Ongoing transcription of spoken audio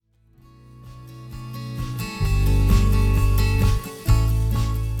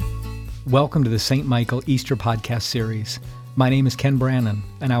Welcome to the St. Michael Easter Podcast Series. My name is Ken Brannon,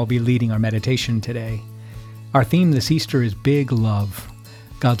 and I will be leading our meditation today. Our theme this Easter is Big Love.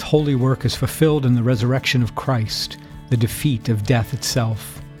 God's holy work is fulfilled in the resurrection of Christ, the defeat of death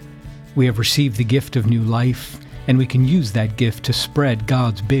itself. We have received the gift of new life, and we can use that gift to spread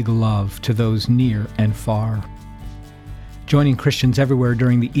God's big love to those near and far. Joining Christians everywhere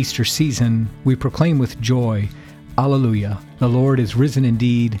during the Easter season, we proclaim with joy, Alleluia, the Lord is risen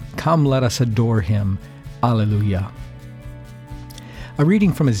indeed. Come, let us adore him. Alleluia. A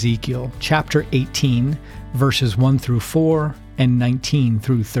reading from Ezekiel, chapter 18, verses 1 through 4 and 19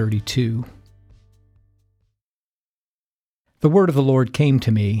 through 32. The word of the Lord came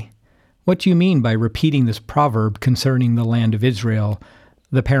to me. What do you mean by repeating this proverb concerning the land of Israel?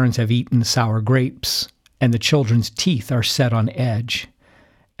 The parents have eaten sour grapes, and the children's teeth are set on edge.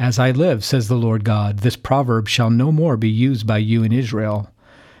 As I live, says the Lord God, this proverb shall no more be used by you in Israel.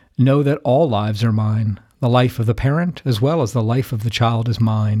 Know that all lives are mine. The life of the parent as well as the life of the child is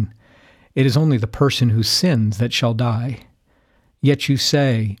mine. It is only the person who sins that shall die. Yet you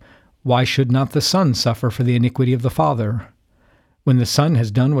say, why should not the son suffer for the iniquity of the father? When the son has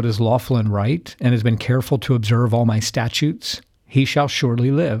done what is lawful and right, and has been careful to observe all my statutes, he shall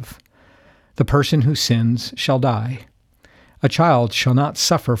surely live. The person who sins shall die. A child shall not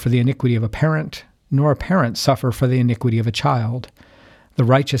suffer for the iniquity of a parent, nor a parent suffer for the iniquity of a child. The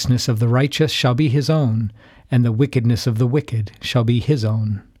righteousness of the righteous shall be his own, and the wickedness of the wicked shall be his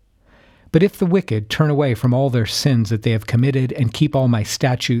own. But if the wicked turn away from all their sins that they have committed, and keep all my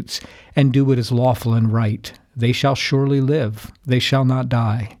statutes, and do what is lawful and right, they shall surely live, they shall not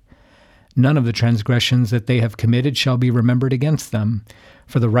die. None of the transgressions that they have committed shall be remembered against them.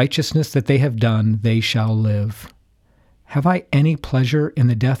 For the righteousness that they have done, they shall live. Have I any pleasure in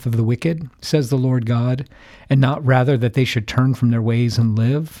the death of the wicked, says the Lord God, and not rather that they should turn from their ways and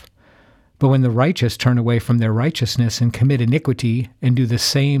live? But when the righteous turn away from their righteousness and commit iniquity, and do the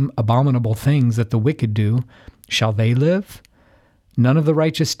same abominable things that the wicked do, shall they live? None of the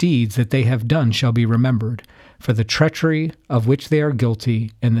righteous deeds that they have done shall be remembered, for the treachery of which they are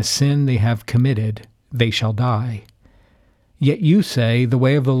guilty, and the sin they have committed, they shall die. Yet you say, the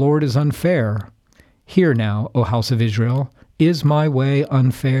way of the Lord is unfair. Hear now, O house of Israel, is my way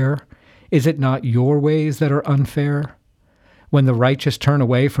unfair? Is it not your ways that are unfair? When the righteous turn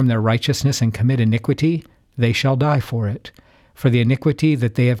away from their righteousness and commit iniquity, they shall die for it. For the iniquity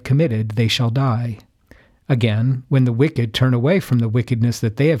that they have committed, they shall die. Again, when the wicked turn away from the wickedness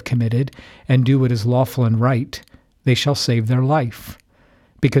that they have committed, and do what is lawful and right, they shall save their life.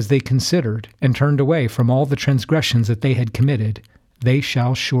 Because they considered and turned away from all the transgressions that they had committed, they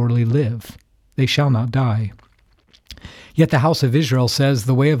shall surely live. They shall not die. Yet the house of Israel says,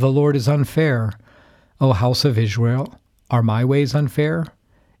 the way of the Lord is unfair. O house of Israel, are my ways unfair?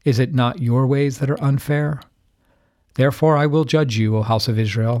 Is it not your ways that are unfair? Therefore I will judge you, O house of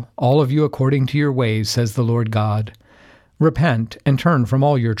Israel, all of you according to your ways, says the Lord God. Repent and turn from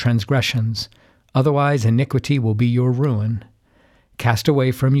all your transgressions, otherwise iniquity will be your ruin. Cast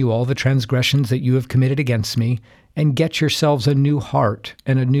away from you all the transgressions that you have committed against me, and get yourselves a new heart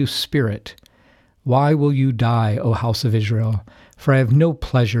and a new spirit. Why will you die, O house of Israel? For I have no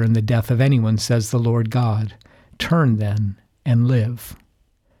pleasure in the death of anyone, says the Lord God. Turn then and live.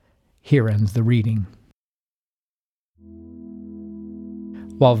 Here ends the reading.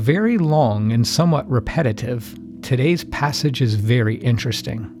 While very long and somewhat repetitive, today's passage is very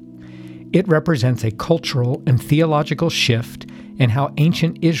interesting. It represents a cultural and theological shift in how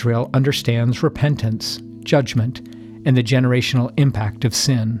ancient Israel understands repentance, judgment, and the generational impact of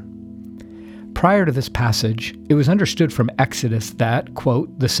sin. Prior to this passage, it was understood from Exodus that,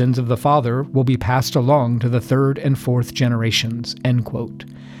 quote, the sins of the father will be passed along to the third and fourth generations, end quote.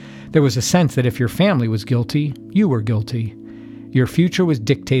 There was a sense that if your family was guilty, you were guilty. Your future was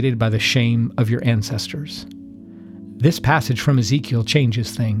dictated by the shame of your ancestors. This passage from Ezekiel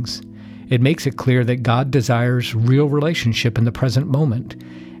changes things. It makes it clear that God desires real relationship in the present moment,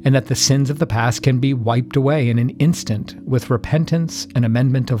 and that the sins of the past can be wiped away in an instant with repentance and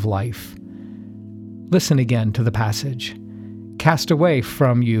amendment of life. Listen again to the passage. Cast away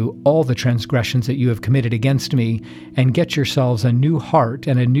from you all the transgressions that you have committed against me, and get yourselves a new heart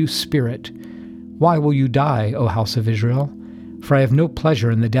and a new spirit. Why will you die, O house of Israel? For I have no pleasure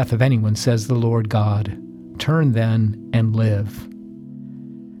in the death of anyone, says the Lord God. Turn then and live.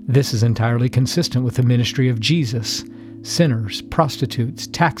 This is entirely consistent with the ministry of Jesus. Sinners, prostitutes,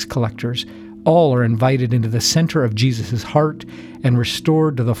 tax collectors, all are invited into the center of Jesus' heart and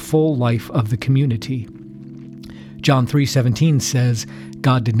restored to the full life of the community. John 3:17 says,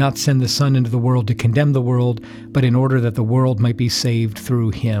 God did not send the Son into the world to condemn the world, but in order that the world might be saved through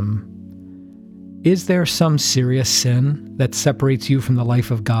him. Is there some serious sin that separates you from the life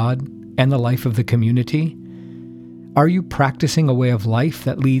of God and the life of the community? Are you practicing a way of life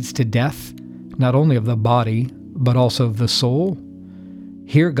that leads to death, not only of the body, but also of the soul?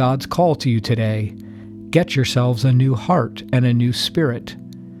 Hear God's call to you today. Get yourselves a new heart and a new spirit.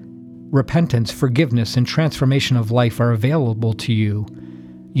 Repentance, forgiveness, and transformation of life are available to you.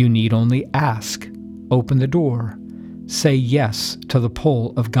 You need only ask, open the door, say yes to the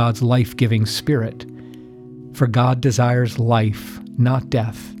pull of God's life-giving Spirit. For God desires life, not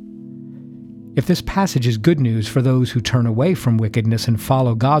death. If this passage is good news for those who turn away from wickedness and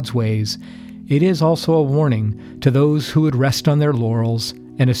follow God's ways, it is also a warning to those who would rest on their laurels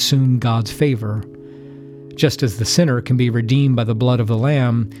and assume God's favor. Just as the sinner can be redeemed by the blood of the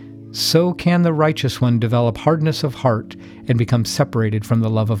Lamb, so can the righteous one develop hardness of heart and become separated from the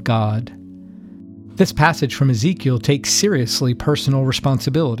love of God. This passage from Ezekiel takes seriously personal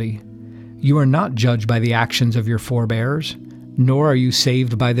responsibility. You are not judged by the actions of your forebears, nor are you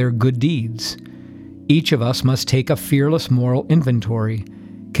saved by their good deeds. Each of us must take a fearless moral inventory,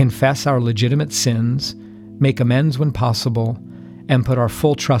 confess our legitimate sins, make amends when possible, and put our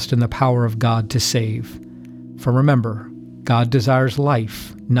full trust in the power of God to save. For remember, God desires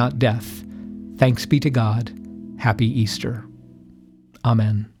life, not death. Thanks be to God. Happy Easter.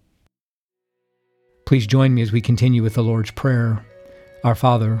 Amen. Please join me as we continue with the Lord's Prayer. Our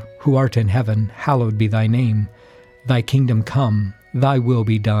Father, who art in heaven, hallowed be thy name. Thy kingdom come, thy will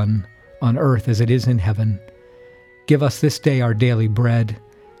be done, on earth as it is in heaven. Give us this day our daily bread,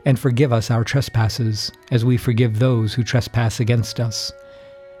 and forgive us our trespasses, as we forgive those who trespass against us.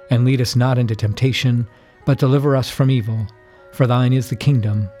 And lead us not into temptation, but deliver us from evil. For thine is the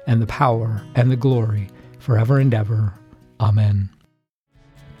kingdom, and the power, and the glory, forever and ever. Amen.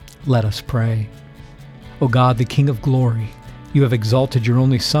 Let us pray. O God, the King of glory, you have exalted your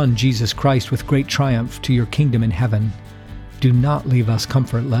only Son, Jesus Christ, with great triumph to your kingdom in heaven. Do not leave us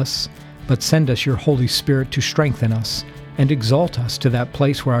comfortless, but send us your Holy Spirit to strengthen us and exalt us to that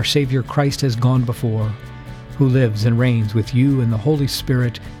place where our Savior Christ has gone before, who lives and reigns with you and the Holy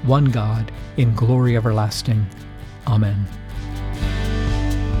Spirit, one God, in glory everlasting. Amen.